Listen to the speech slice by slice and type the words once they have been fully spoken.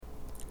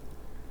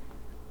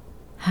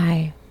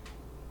Hi.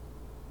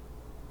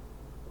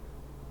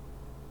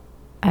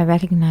 I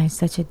recognize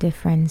such a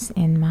difference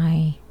in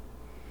my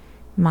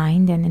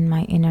mind and in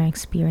my inner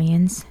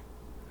experience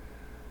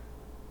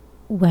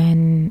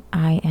when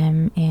I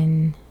am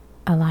in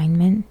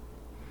alignment,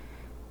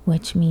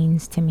 which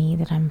means to me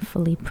that I'm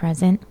fully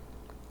present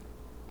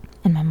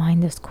and my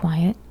mind is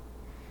quiet,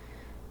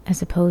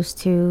 as opposed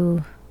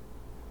to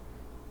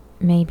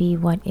maybe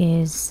what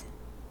is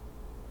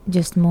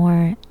just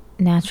more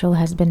natural,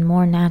 has been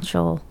more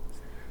natural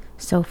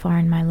so far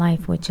in my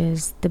life, which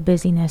is the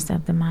busyness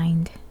of the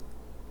mind.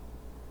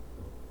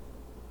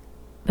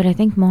 But I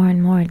think more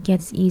and more it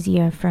gets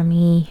easier for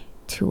me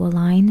to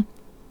align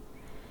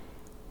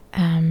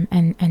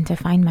and to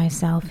find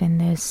myself in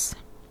this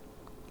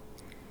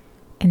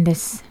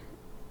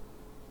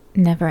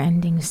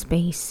never-ending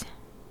space.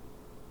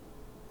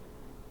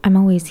 I'm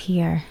always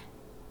here,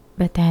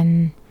 but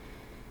then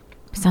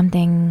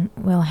something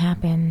will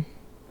happen.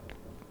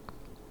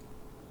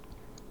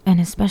 And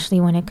especially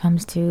when it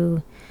comes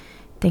to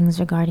things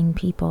regarding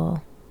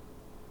people,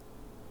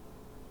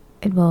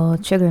 it will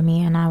trigger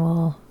me and I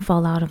will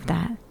fall out of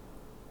that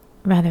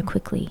rather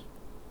quickly.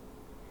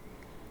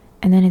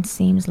 And then it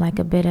seems like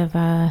a bit of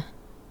a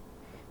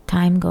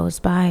time goes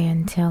by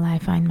until I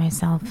find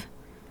myself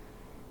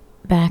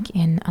back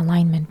in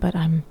alignment. But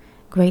I'm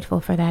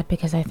grateful for that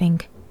because I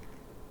think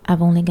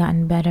I've only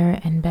gotten better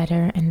and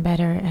better and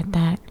better at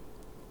that.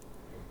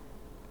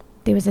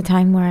 There was a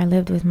time where I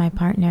lived with my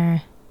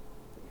partner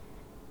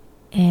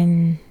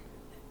in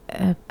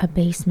a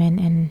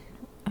basement in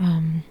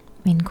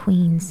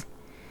Queens,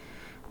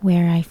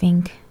 where I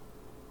think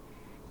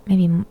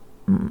maybe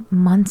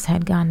months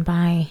had gone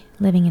by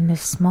living in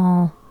this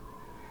small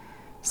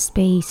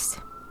space,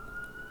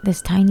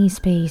 this tiny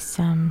space,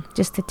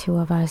 just the two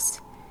of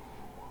us.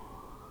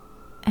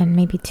 And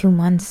maybe 2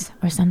 months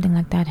or something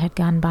like that had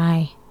gone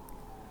by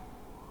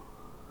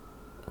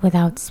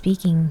without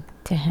speaking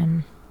to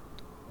him.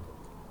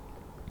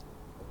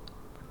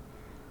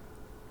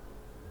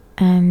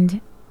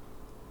 And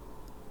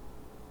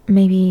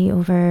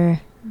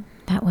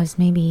that was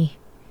maybe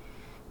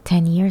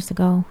 10 years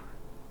ago.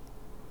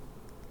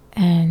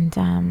 And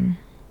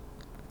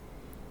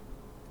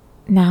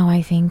now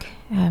I think,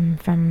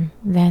 from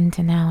then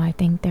to now, I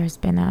think there's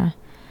been a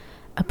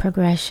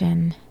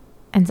progression,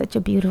 and such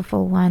a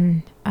beautiful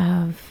one,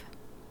 of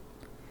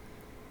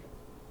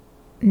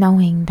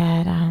knowing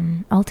that,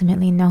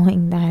 ultimately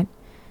knowing that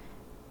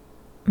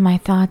my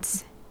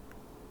thoughts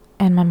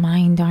and my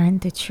mind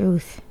aren't the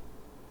truth.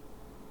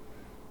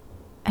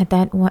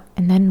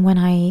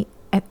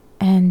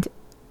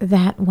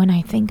 When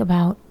I think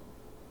about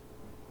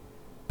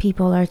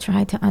people or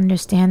try to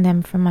understand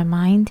them from my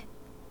mind,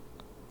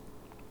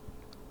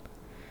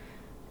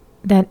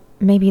 that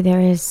maybe there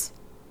is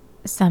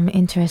some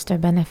interest or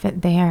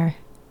benefit there.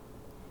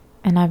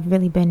 And I've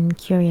really been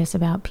curious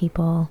about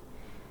people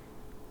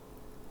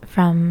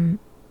from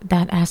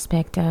that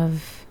aspect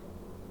of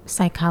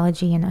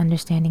psychology and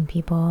understanding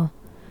people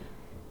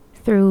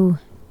through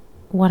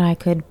what I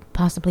could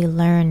possibly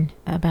learn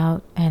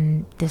about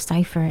and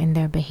decipher in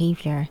their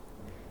behavior.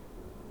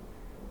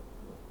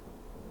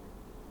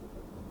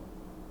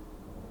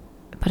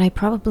 But I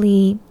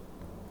probably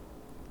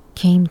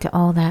came to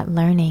all that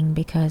learning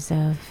because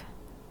of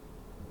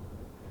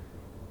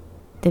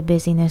the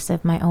busyness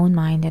of my own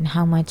mind and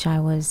how much I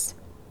was,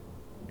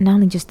 not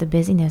only just the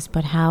busyness,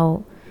 but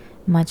how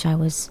much I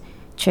was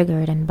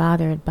triggered and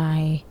bothered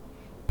by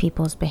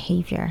people's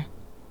behavior.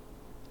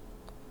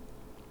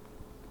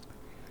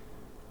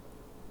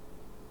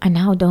 I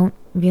now don't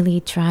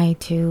really try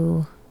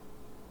to,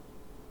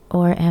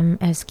 or am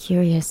as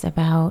curious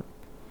about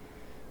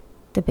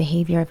the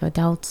behavior of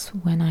adults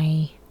when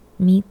I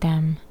meet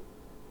them,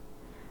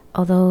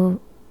 although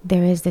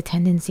there is the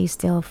tendency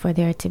still for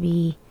there to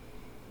be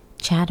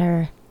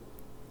chatter,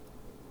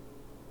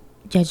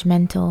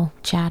 judgmental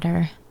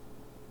chatter.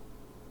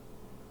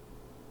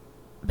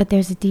 But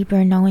there's a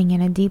deeper knowing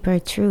and a deeper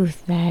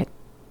truth that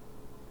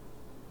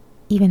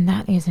even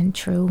that isn't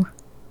true.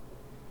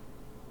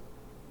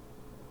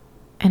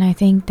 And I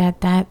think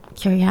that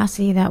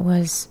curiosity that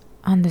was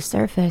on the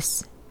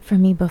surface for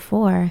me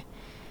before,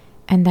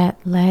 and that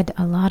led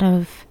a lot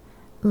of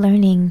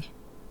learning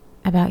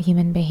about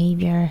human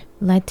behavior,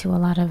 led to a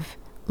lot of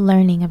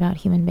learning about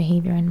human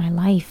behavior in my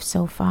life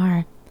so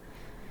far.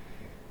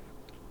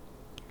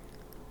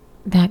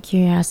 That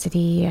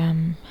curiosity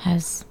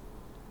has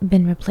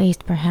been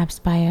replaced perhaps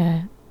by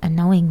a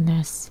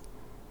knowingness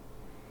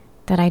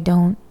that I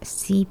don't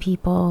see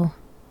people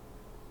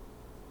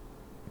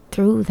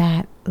through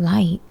that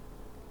light,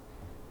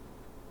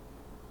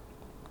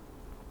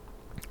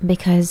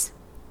 because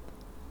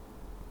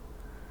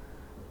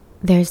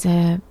there's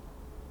a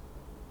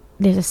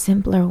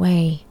simpler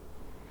way,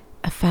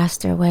 a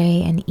faster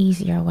way, an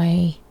easier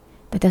way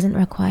that doesn't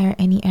require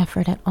any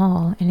effort at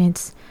all, and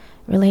it's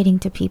relating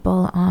to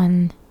people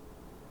on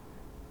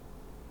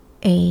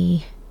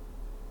a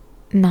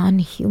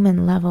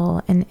non-human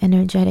level, an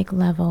energetic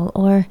level,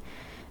 or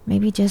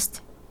maybe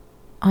just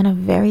on a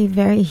very,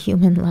 very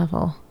human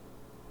level.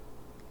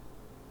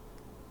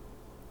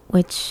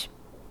 which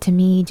to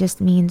me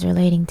just means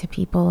relating to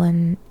people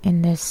in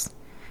this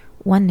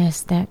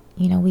oneness that,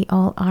 we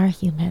all are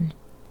human.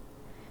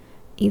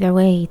 Either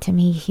way, to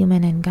me,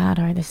 human and God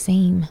are the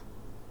same.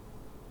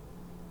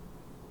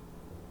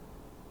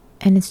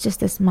 And it's just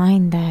this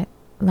mind that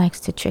likes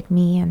to trick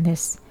me and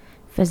this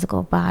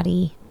physical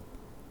body.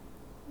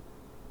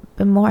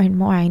 But more and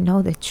more I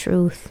know the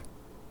truth.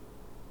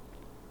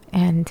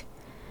 And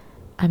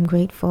I'm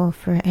grateful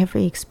for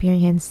every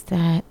experience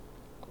that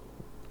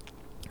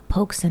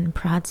pokes and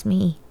prods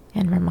me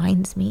and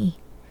reminds me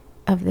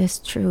of this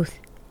truth.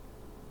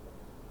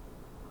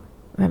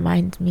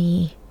 Reminds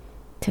me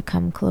to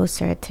come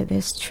closer to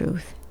this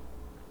truth.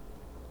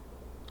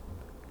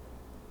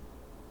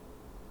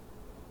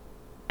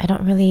 I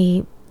don't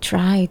really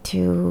try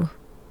to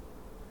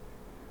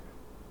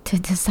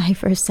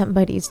decipher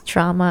somebody's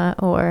trauma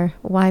or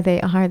why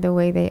they are the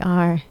way they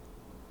are.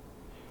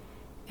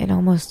 It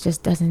almost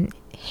just doesn't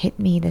hit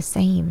me the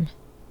same.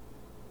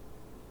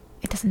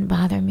 It doesn't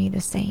bother me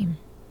the same.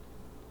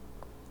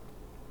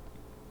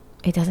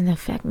 It doesn't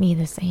affect me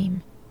the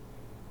same.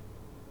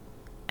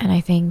 And I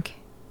think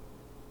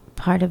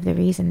part of the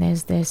reason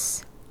is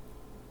this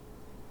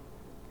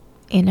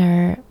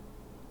inner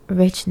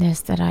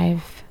richness that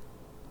I've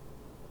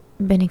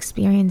been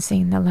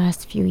experiencing the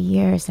last few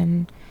years,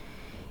 and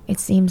it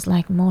seems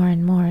like more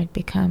and more it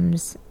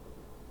becomes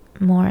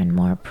more and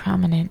more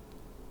prominent.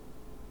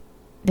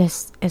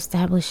 This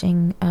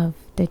establishing of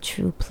the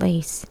true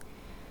place.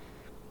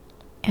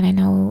 And I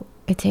know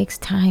it takes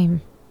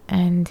time,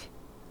 and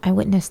I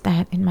witnessed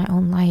that in my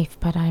own life,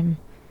 but I'm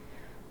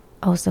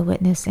also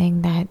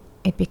witnessing that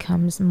it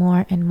becomes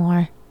more and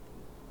more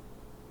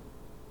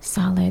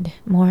solid,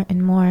 more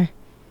and more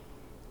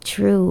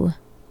true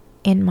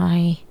in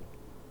my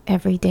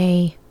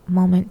everyday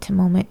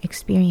moment-to-moment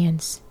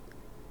experience.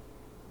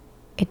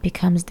 It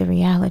becomes the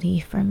reality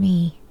for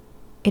me.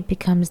 It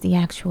becomes the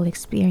actual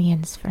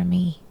experience for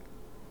me.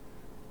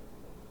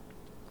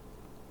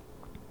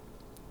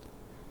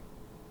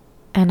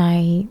 And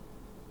I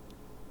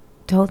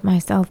told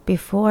myself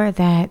before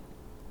that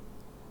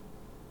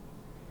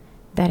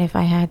if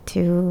I had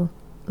to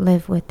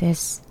live with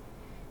this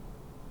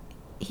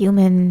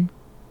human,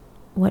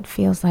 what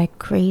feels like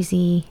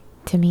crazy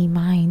to me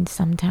mind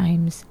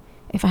sometimes,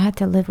 if I had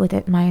to live with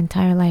it my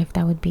entire life,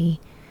 that would be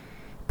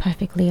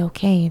perfectly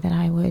okay, that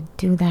I would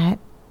do that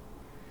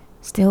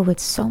still with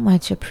so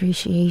much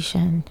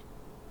appreciation,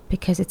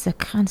 because it's a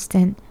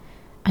constant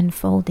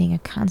unfolding, a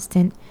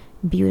constant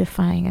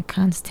beautifying, a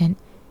constant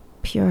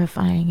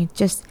purifying. It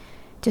just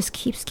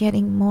keeps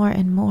getting more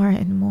and more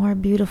and more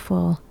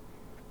beautiful.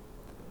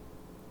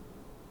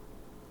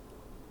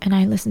 And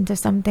I listened to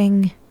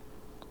something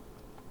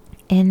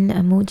in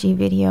a Muji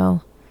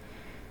video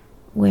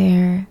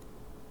where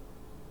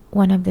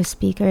one of the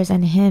speakers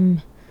and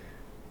him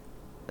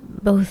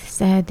both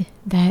said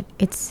that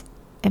it's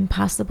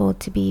impossible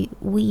to be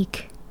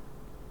weak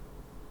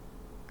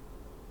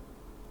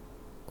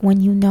when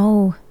you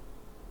know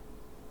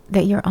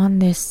that you're on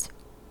this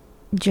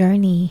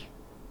journey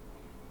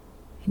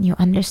and you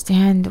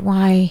understand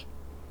why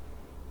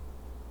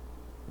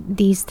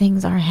these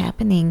things are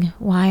happening,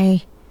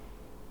 why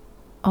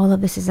all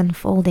of this is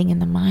unfolding in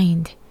the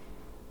mind.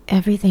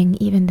 Everything,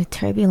 even the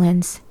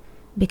turbulence,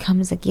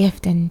 becomes a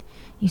gift, and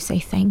you say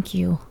thank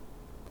you.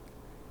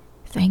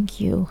 Thank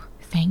you,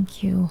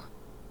 thank you,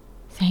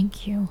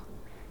 thank you.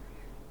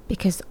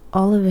 Because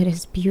all of it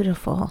is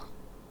beautiful.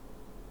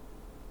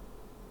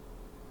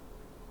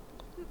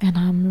 And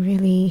I'm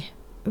really,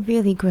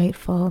 really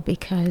grateful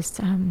because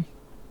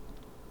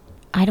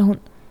I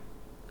don't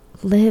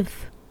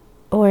live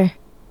or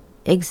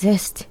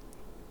exist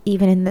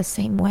even in the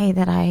same way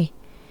that I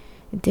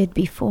did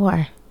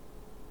before.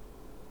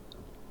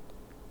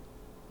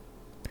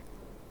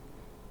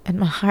 And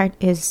my heart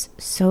is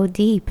so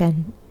deep,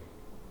 and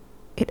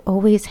it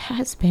always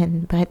has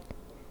been, but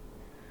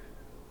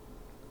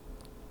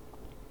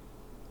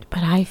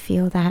I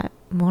feel that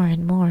more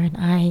and more, and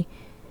I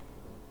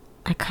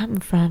come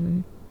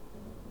from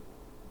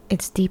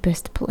its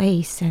deepest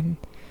place, and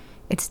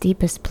its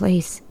deepest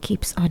place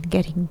keeps on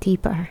getting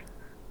deeper.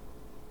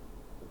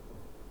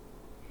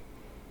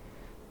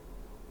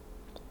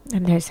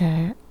 And there's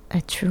a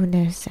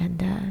trueness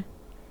and a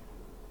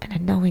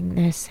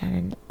knowingness and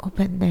an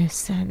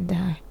openness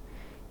and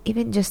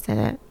even just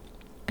a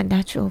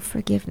natural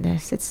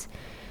forgiveness. It's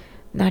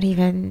not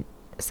even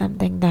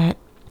something that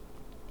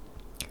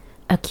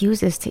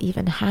accuses to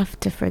even have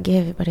to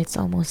forgive, but it's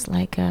almost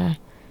like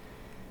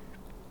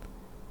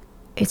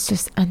it's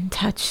just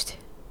untouched.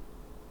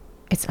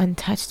 It's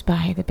untouched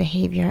by the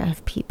behavior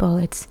of people.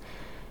 It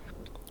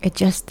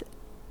just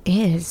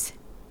is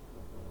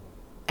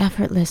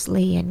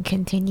effortlessly and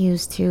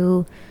continues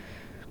to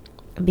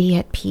be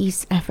at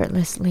peace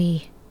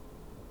effortlessly.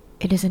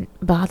 It isn't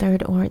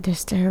bothered or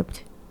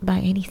disturbed by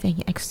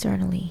anything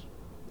externally.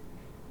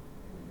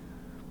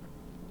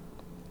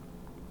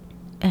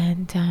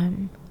 And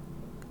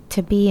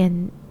to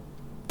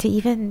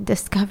even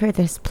discover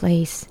this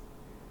place,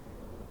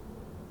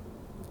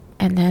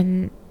 and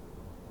then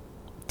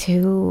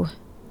to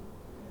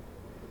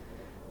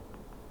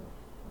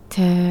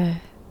to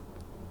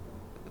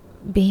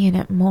be in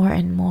it more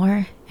and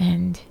more,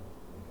 and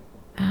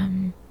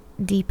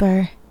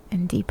deeper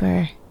and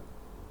deeper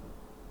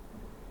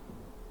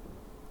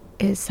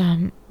is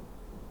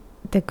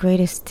the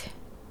greatest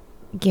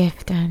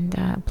gift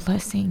and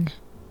blessing.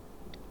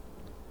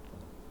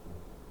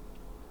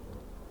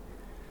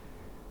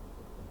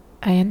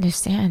 I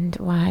understand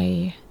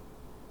why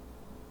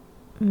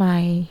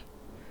my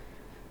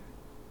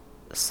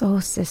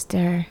soul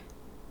sister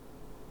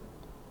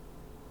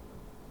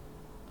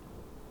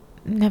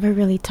never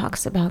really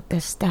talks about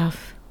this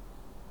stuff,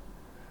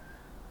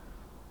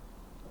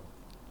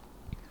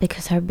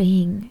 because her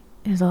being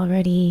is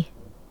already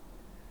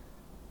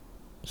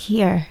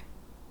here.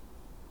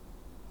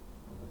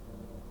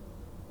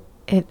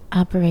 It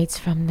operates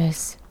from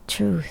this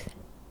truth.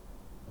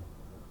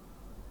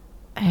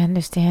 I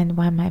understand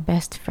why my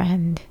best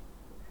friend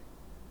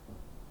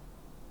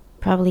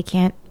probably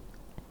can't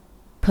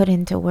put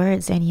into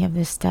words any of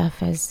this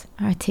stuff as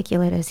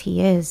articulate as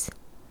he is,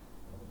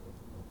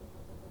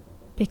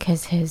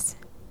 because his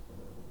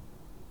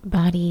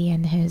body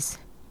and his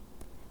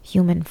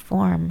human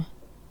form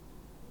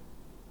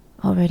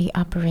already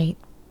operate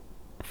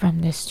from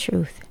this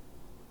truth.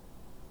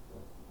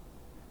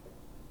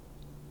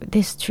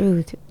 This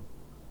truth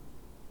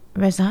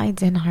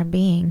resides in our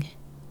being,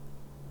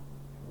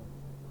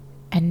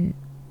 and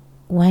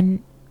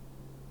when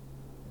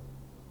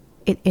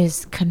it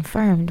is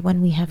confirmed,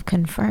 when we have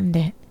confirmed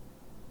it,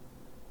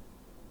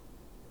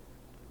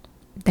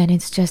 then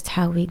it's just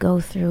how we go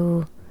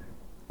through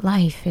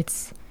life.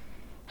 It's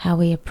how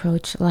we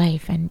approach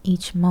life, and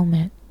each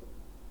moment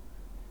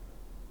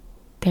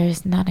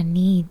there's not a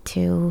need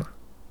to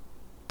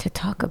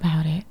talk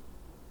about it.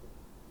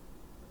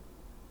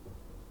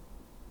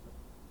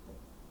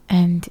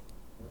 And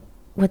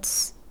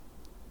what's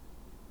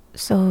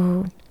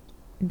so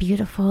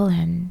beautiful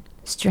and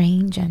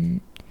strange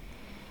and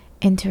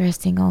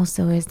interesting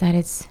also is that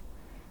it's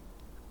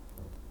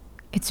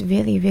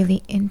really,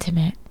 really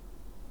intimate.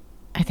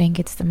 I think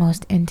it's the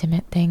most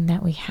intimate thing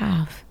that we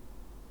have.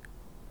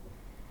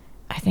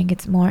 I think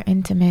it's more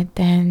intimate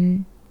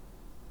than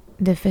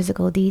the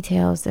physical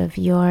details of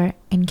your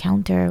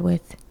encounter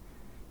with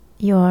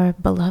your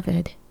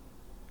beloved.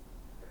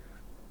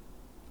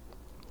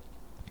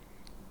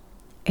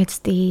 It's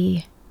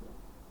the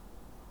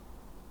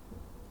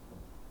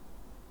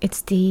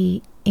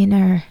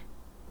inner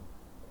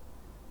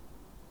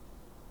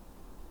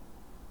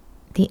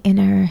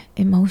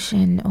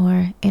emotion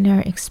or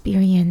inner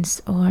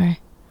experience or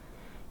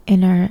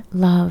inner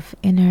love,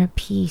 inner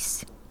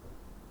peace.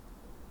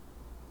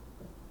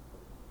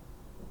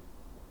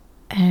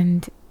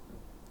 And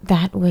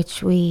that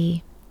which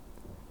we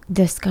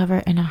discover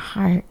in our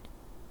heart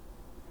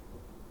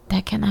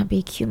that cannot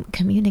be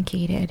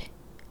communicated.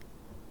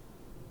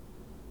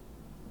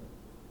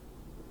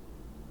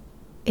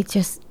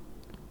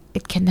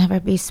 It can never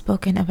be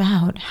spoken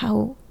about.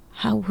 How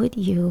would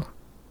you?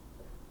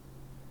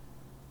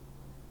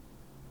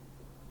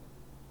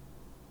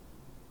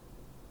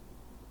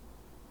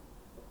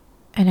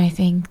 And I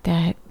think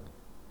that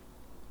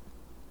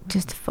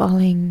just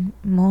falling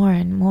more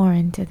and more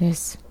into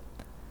this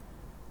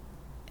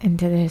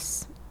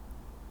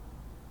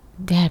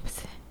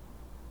depth,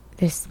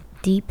 this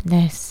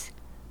deepness,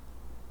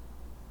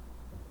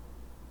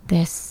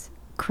 this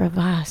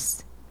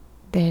crevasse,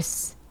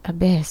 this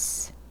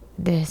abyss,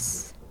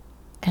 this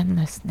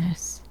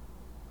endlessness.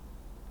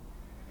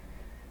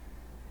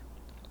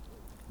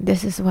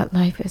 This is what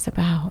life is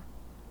about.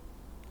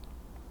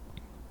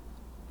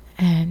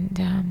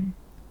 And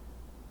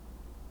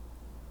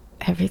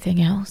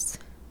everything else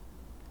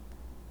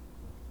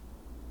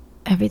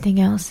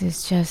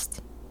is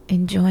just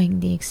enjoying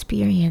the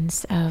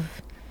experience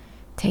of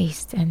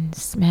taste and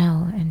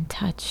smell and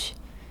touch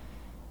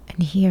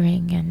and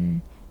hearing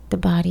and the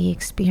body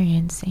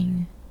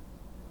experiencing.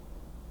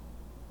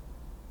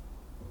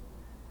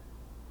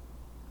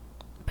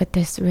 But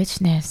this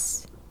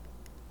richness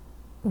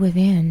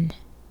within,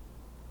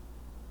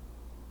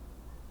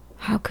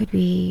 how could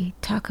we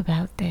talk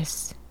about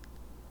this?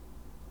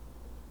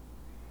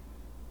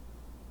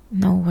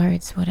 No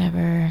words would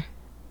ever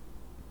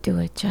do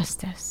it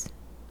justice.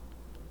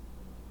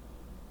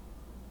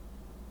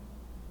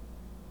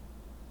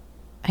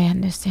 I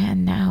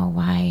understand now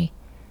why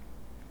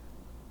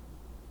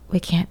we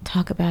can't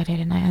talk about it,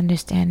 and I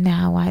understand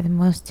now why the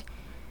most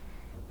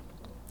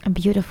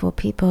beautiful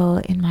people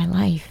in my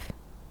life,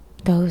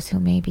 those who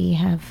maybe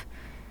have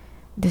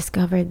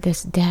discovered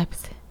this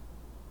depth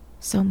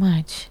so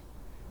much,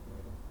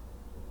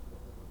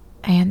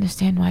 I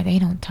understand why they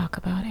don't talk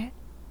about it.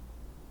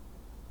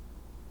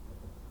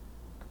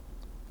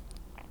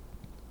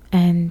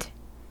 And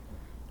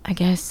I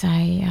guess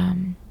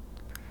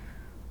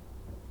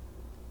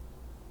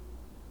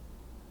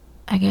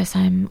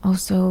I'm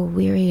also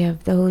weary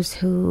of those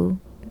who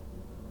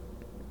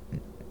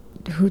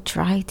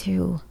try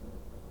to,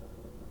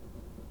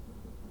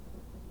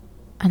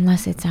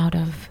 unless it's out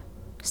of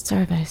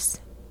service,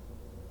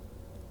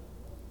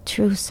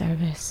 true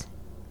service.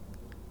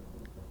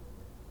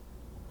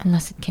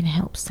 unless it can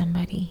help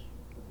somebody.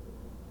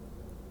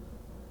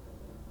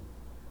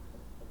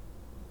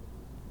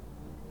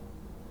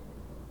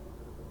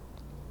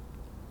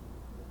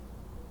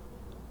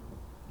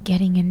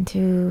 Getting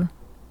into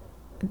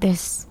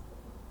this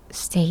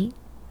state,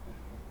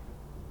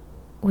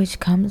 which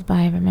comes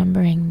by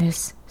remembering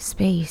this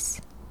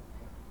space,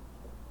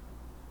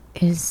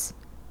 is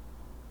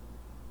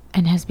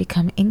and has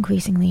become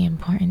increasingly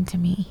important to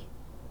me.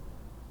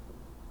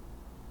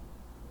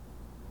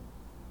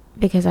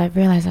 Because I've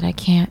realized that I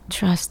can't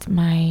trust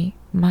my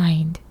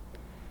mind,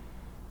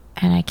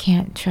 and I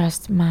can't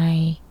trust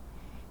my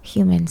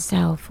human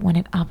self when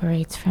it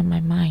operates from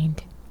my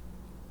mind.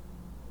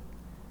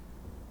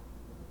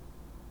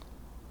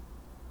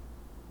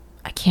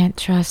 I can't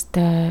trust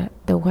the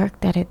work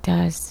that it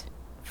does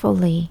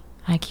fully.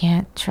 I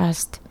can't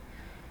trust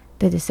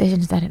the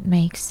decisions that it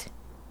makes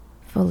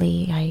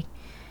fully.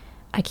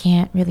 I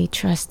can't really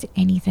trust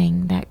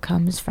anything that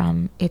comes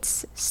from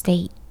its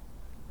state.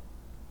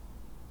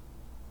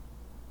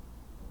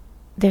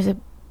 There's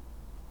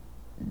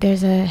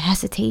a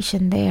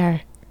hesitation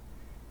there,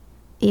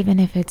 even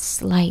if it's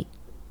slight,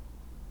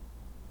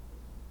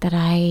 that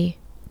I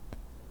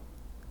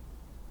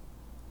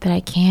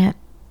can't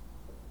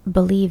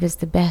believe is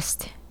the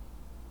best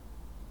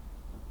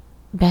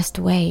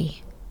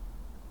way.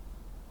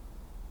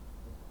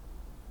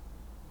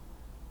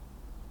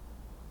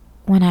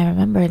 When I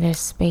remember this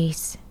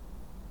space,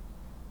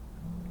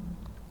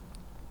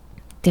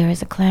 there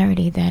is a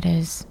clarity that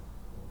is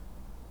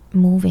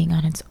moving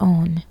on its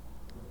own,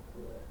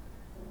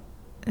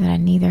 that I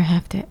neither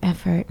have to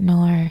effort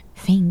nor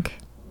think,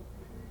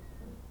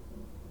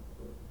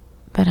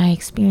 but I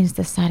experience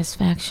the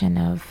satisfaction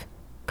of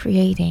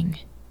creating,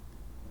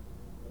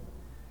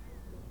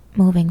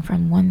 moving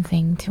from one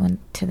thing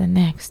to the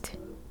next,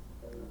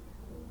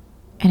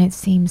 and it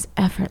seems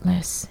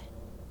effortless.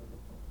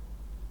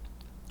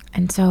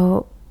 And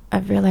so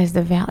I've realized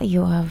the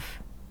value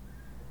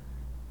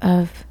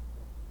of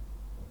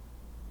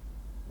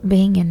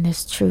being in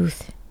this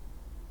truth,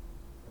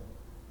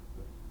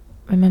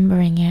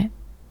 remembering it,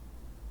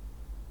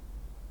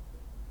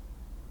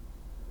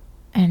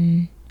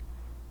 and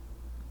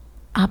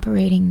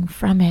operating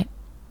from it,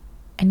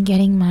 and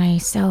getting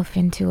myself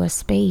into a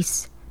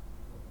space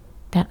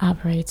that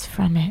operates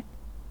from it.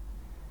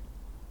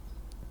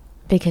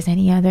 Because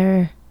any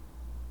other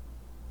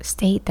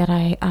state that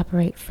I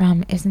operate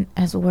from isn't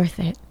as worth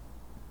it.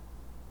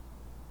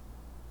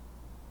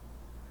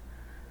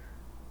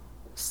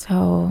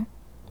 So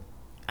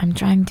I'm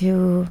trying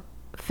to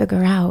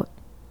figure out,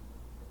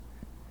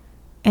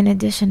 in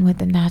addition with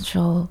the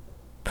natural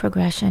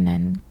progression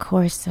and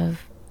course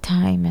of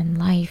time and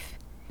life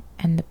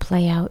and the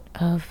play out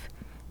of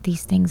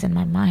these things in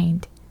my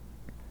mind,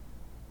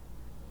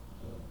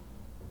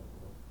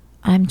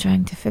 I'm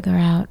trying to figure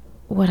out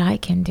what I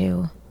can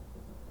do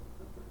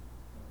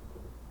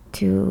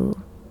to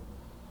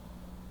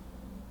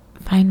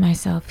find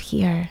myself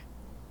here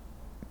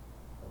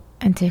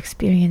and to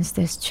experience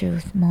this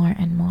truth more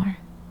and more.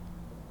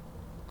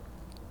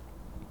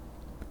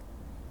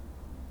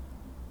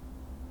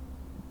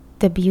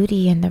 The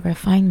beauty and the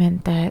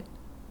refinement that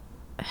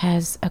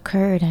has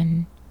occurred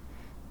and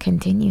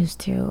continues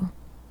to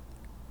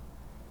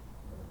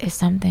is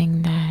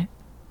something that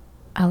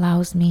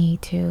allows me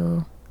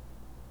to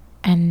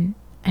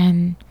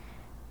and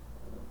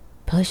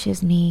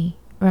pushes me,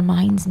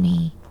 reminds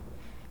me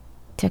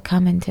to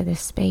come into this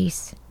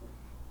space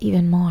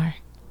even more.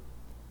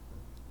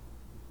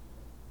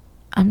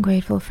 I'm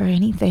grateful for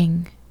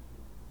anything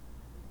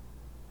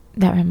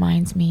that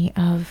reminds me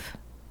of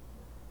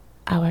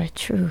our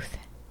truth.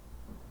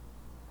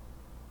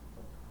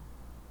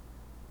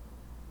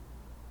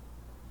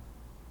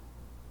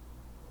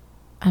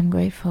 I'm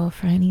grateful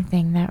for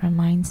anything that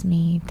reminds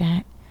me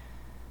that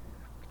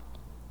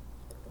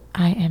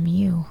I am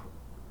you.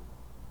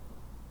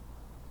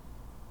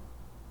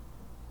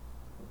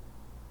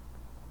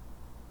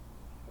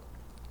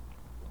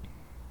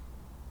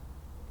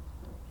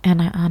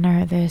 And I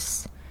honor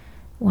this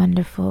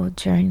wonderful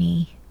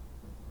journey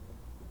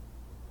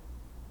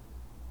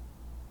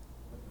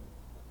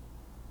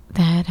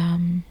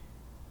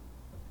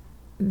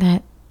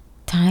that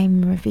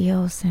time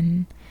reveals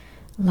and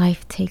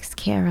life takes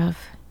care of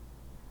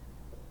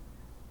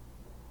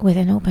with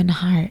an open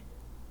heart.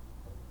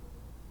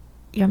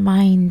 Your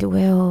mind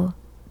will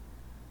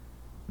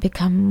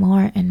become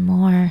more and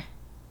more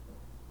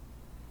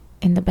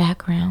in the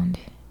background.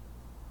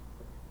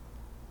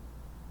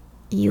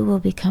 You will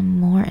become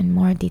more and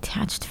more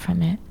detached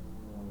from it.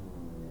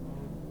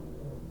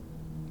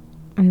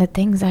 And the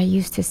things I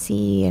used to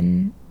see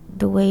and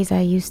the ways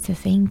I used to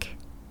think,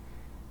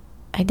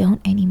 I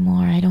don't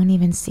anymore. I don't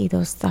even see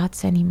those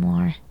thoughts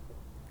anymore.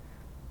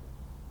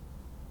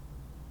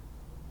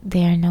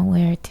 They are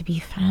nowhere to be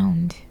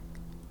found.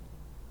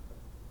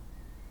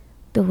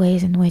 The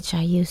ways in which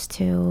I used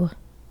to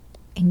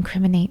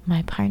incriminate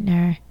my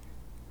partner,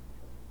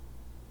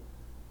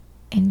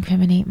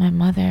 incriminate my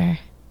mother,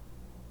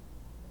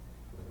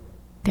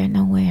 they're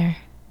nowhere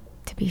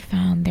to be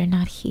found. They're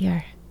not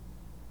here.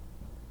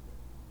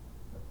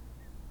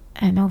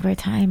 And over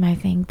time, I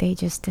think they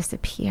just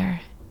disappear.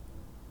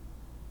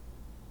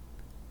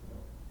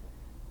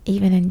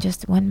 Even in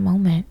just one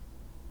moment,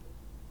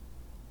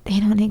 they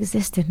don't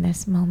exist in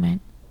this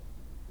moment.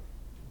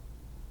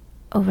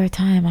 Over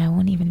time, I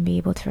won't even be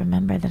able to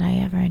remember that I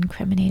ever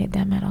incriminated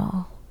them at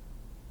all.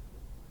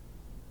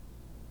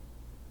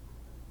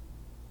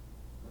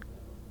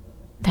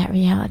 That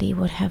reality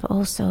would have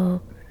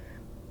also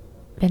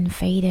been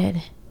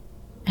faded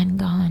and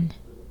gone.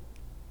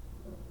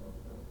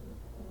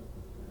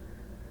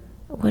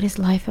 What is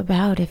life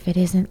about if it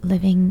isn't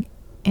living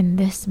in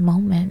this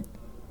moment?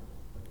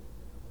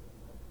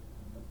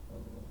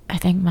 I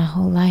think my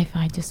whole life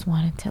I just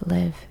wanted to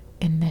live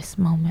in this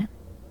moment.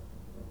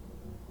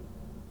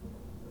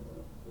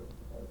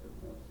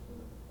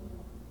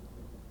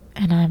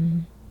 And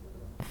I'm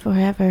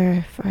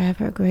forever,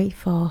 forever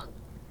grateful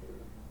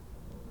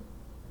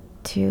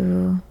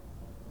to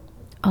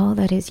all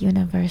that is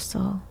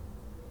universal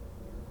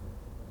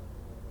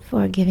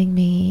for giving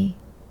me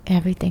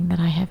everything that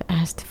I have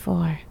asked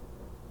for.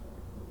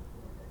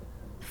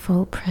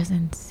 Full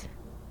presence.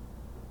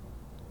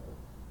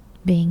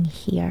 Being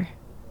here.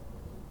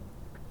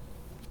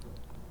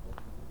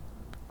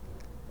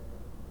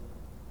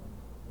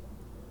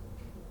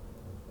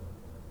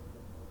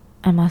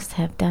 I must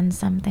have done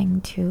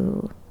something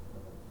to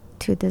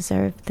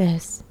deserve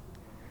this.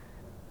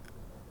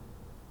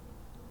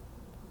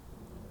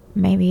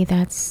 Maybe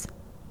that's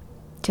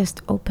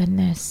just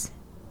openness.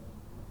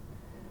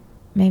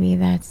 Maybe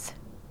that's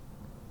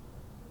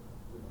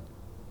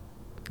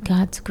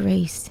God's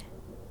grace.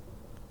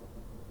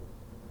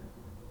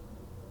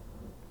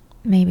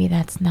 Maybe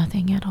that's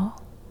nothing at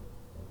all.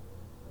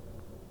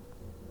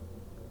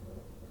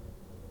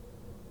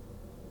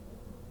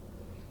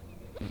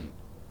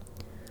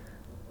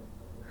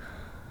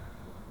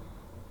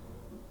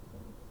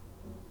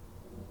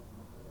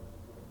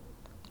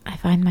 I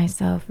find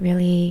myself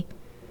really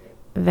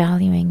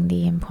valuing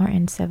the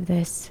importance of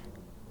this,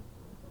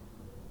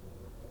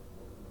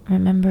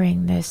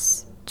 remembering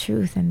this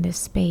truth in this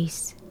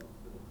space.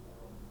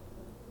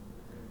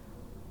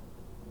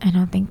 I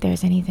don't think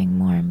there's anything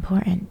more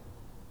important.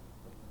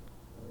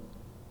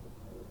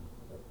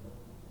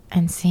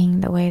 And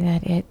seeing the way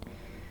that it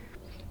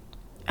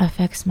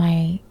affects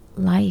my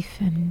life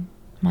and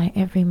my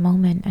every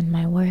moment and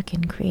my work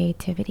and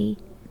creativity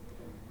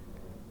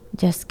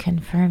just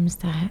confirms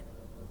that.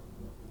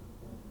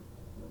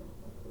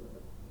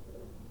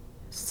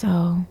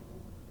 So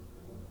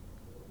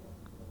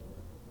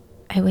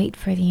I wait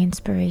for the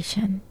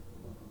inspiration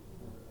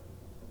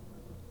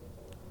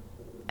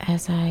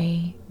as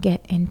I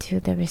get into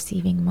the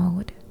receiving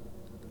mode.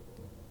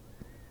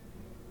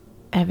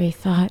 Every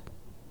thought,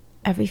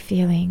 every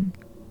feeling,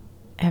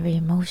 every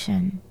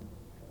emotion,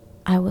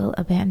 I will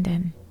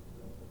abandon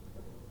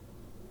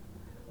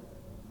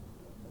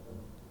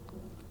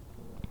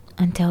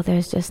until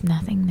there's just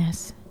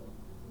nothingness.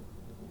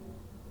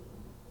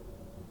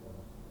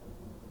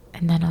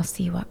 And then I'll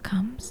see what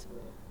comes.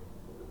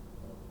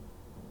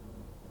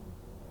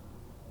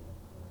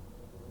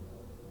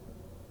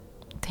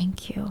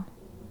 Thank you,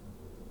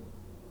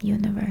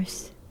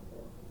 universe.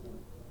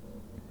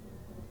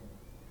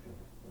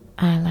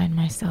 I align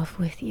myself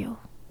with you.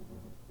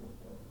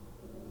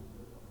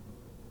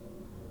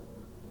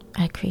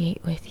 I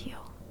create with you.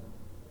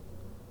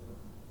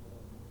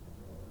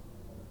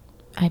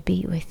 I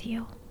be with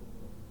you.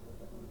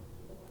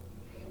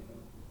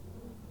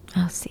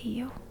 I'll see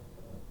you.